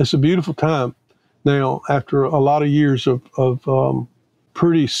 It's a beautiful time now after a lot of years of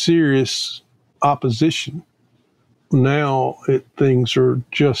pretty serious opposition. Now things are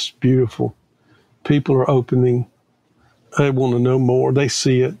just beautiful. People are opening. They want to know more. They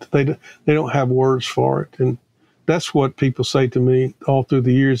see it. They don't have words for it. And that's what people say to me all through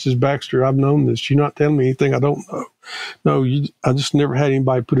the years is, Baxter, I've known this. You're not telling me anything I don't know. No, I just never had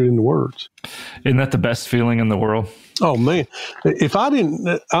anybody put it into words. Isn't that the best feeling in the world? Oh, man. If I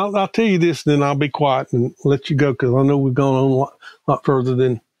didn't, I'll tell you this, then I'll be quiet and let you go, because I know we've gone on a lot further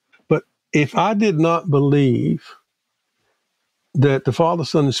than. But if I did not believe that the Father,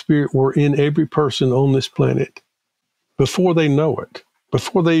 Son, and Spirit were in every person on this planet before they know it,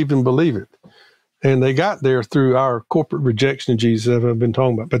 before they even believe it, and they got there through our corporate rejection of Jesus that I've been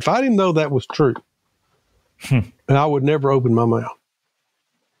talking about. But if I didn't know that was true, and I would never open my mouth,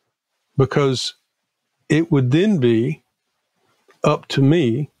 because it would then be up to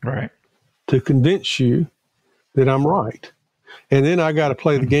me to convince you that I'm right. And then I got to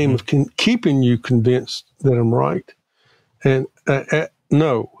play the game of keeping you convinced that I'm right. And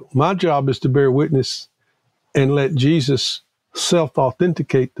no, my job is to bear witness and let Jesus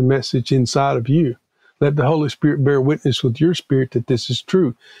self-authenticate the message inside of you. Let the Holy Spirit bear witness with your spirit that this is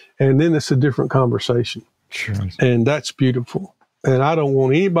true. And then it's a different conversation. Sure. And that's beautiful. And I don't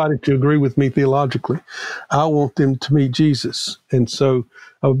want anybody to agree with me theologically. I want them to meet Jesus. And so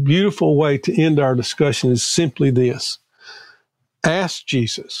a beautiful way to end our discussion is simply this. Ask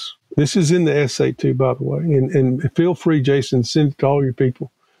Jesus. This is in the essay too, by the way. And feel free, Jason, send it to all your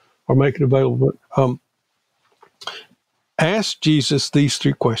people or make it available. But ask Jesus these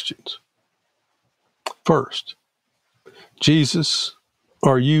 3 questions. First, Jesus,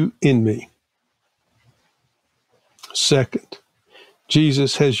 are you in me? Second,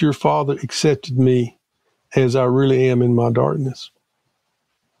 Jesus, has your Father accepted me as I really am in my darkness?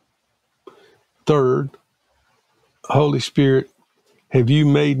 Third, Holy Spirit, have you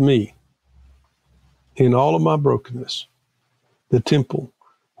made me, in all of my brokenness, the temple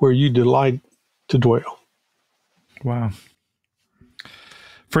where you delight to dwell? Wow.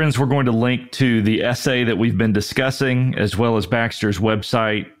 Friends, we're going to link to the essay that we've been discussing, as well as Baxter's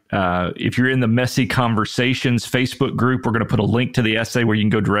website If you're in the Messy Conversations Facebook group, we're going to put a link to the essay where you can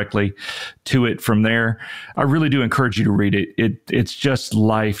go directly to it from there. I really do encourage you to read it. It's just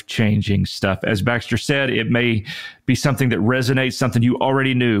life-changing stuff. As Baxter said, it may be something that resonates, something you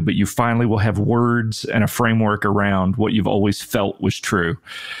already knew, but you finally will have words and a framework around what you've always felt was true.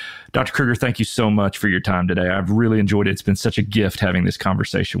 Dr. Kruger, thank you so much for your time today. I've really enjoyed it. It's been such a gift having this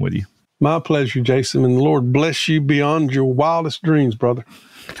conversation with you. My pleasure, Jason, and the Lord bless you beyond your wildest dreams, brother.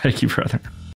 Thank you, brother.